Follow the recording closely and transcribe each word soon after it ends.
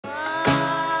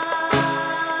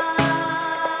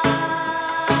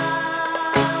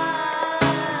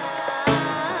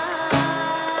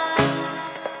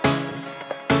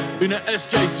Είναι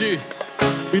SKG,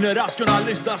 είναι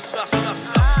Rationalistas.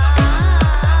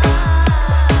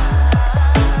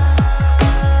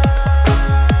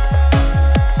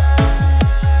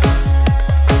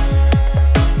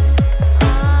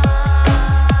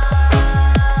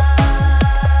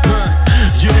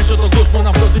 Γυρίζω τον κόσμο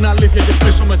να βρω την αλήθεια και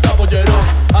πίσω μετά από καιρό.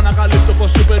 Ανακαλύπτω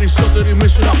πως οι περισσότεροι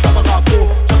μίσουν αυτά που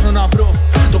αγαπώ. Ψάχνω να βρω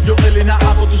το πιο Έλληνα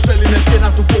από τους Έλληνες και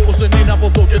να του πω πως δεν είναι από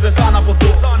εδώ και δεν θα είναι από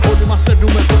εδώ. Όλοι μας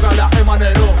έρνουμε το καλά αίμα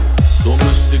νερό. Το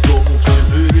μυστικό μου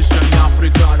ψιθύρισε μια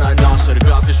Αφρικάνα. Ένας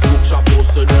εργάτης που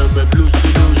ξαπόστενε με μπλους στη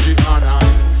Λουζιάννα.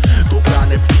 Το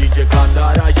κάνε ευχή και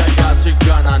κατάρα για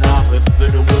τσιγκάνα. Να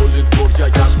πεθαίνουμε όλοι χώρια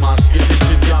γιας μας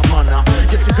γέννηση διαμάνα.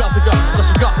 Και έτσι χάθηκα, σας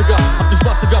χάθηκα. Απ' τη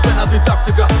σβάστηκα απέναντι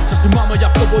τάκτηκα. Σας θυμάμαι για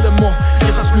αυτό πολεμό.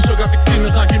 Και σας μισώ γιατί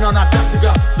κτίνος να γίνω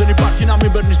αναγκάστηκα. Δεν υπάρχει να μην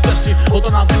παίρνεις θέση.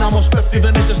 Όταν αδύναμος πέφτει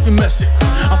δεν είσαι στη μέση.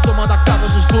 Αυτόματα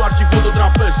κάθεσες του αρχηγού το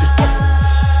τραπέζι.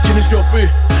 Κι είναι σιωπή,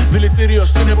 δηλητήριο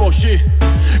στην εποχή.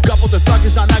 Κάποτε θα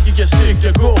έχεις ανάγκη κι εσύ κι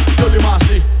εγώ κι όλοι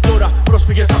μαζί. Τώρα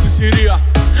πρόσφυγες από τη Συρία,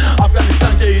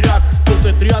 Αφγανιστάν και Ιράκ.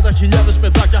 Τότε 30.000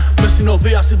 παιδάκια με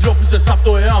συνοδεία συντρόφισσες από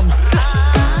το ΕΑΜ.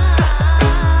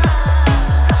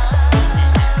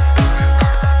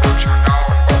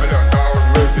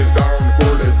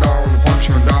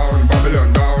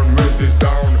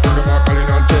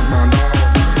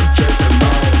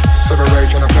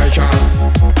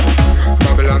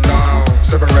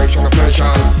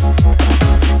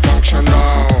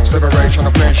 Separation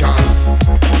of nations,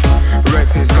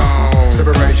 race is down.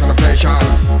 Separation of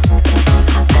nations,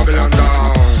 Babylon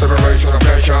down. Separation of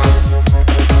nations,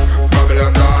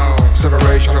 Babylon down.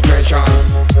 Separation of nations,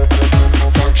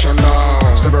 function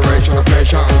down. Separation of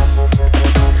nations,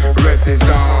 race is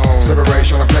down.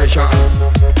 Separation of nations,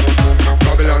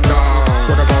 Babylon down.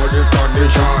 What about this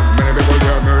condition? Many people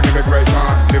hear me in immigration,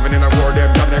 living in a war,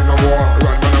 them can't make no war.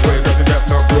 Run away, cause the death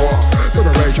no grow.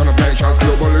 Separation of nations,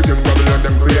 globally them Babylon,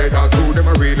 them creators. Who them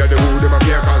a real, who them a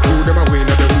fakers. Who them a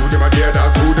winner, who them a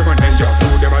gators. Who them a ninjas, who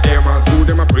them a demons. Who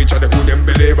them a preacher, who them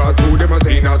believers. Who them a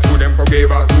sinners, who them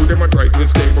forgivers. Who them a try to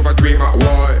escape of a dreamer.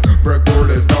 Why? Break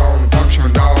borders down, function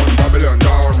down. Babylon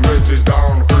down, race is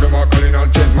down. Freedom of colonial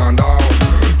chase man down.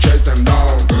 Chase them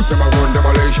down. Them a run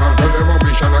demolition, tell them a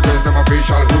mission against them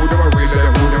official. Who them a real,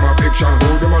 who them a fiction. Who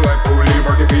them a life, who live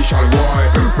artificial. Why?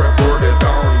 Break borders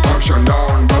down, function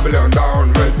down. Babylon down,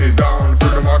 race is down.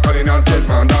 Freedom of colonial chase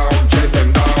man down. Chase them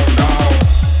down, down.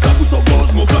 Κάπου στον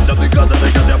κόσμο κάποια δικάζεται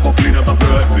γιατί αποκλίνεται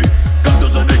πρέπει.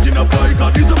 Κάποιος δεν έχει να φάει,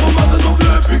 κανείς από εμάς δεν το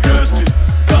βλέπει κι έτσι.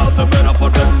 Κάθε μέρα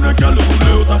φορταίνουνε κι άλλο σου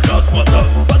λέω τα χάσματα.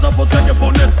 Βάζα φωτιά και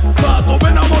φωνές,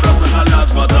 πατωμένα μωρά στα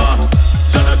χαλάσματα.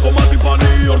 Σ' ένα κομμάτι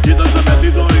πανί ορκίζεσαι με τη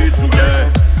ζωή σου και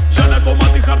σ' ένα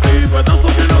κομμάτι χαρτί πετάς στο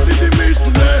κενό τη τιμή σου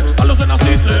ναι. Άλλος ένας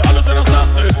είσαι, άλλος ένας θα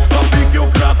είσαι, αυτή και ο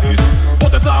κράτης.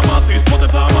 Πότε θα μάθεις, πότε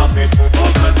θα μάθεις,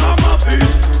 πότε θα μάθεις.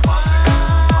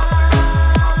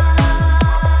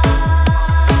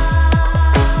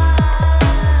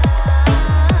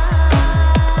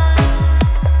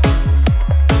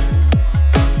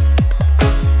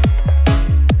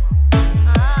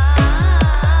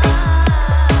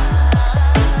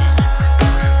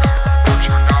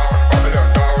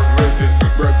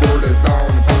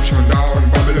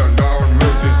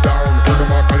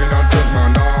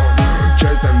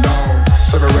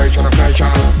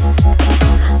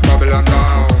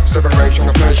 Separation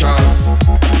of nations,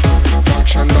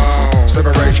 function down.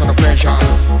 Separation of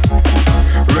nations,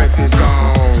 race is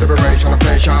down. Separation of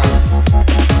nations,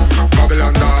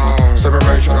 Babylon down.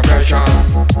 Separation of nations,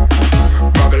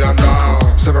 Babylon down.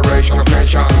 Separation of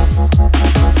nations,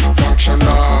 function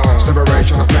down.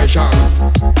 Separation of nations.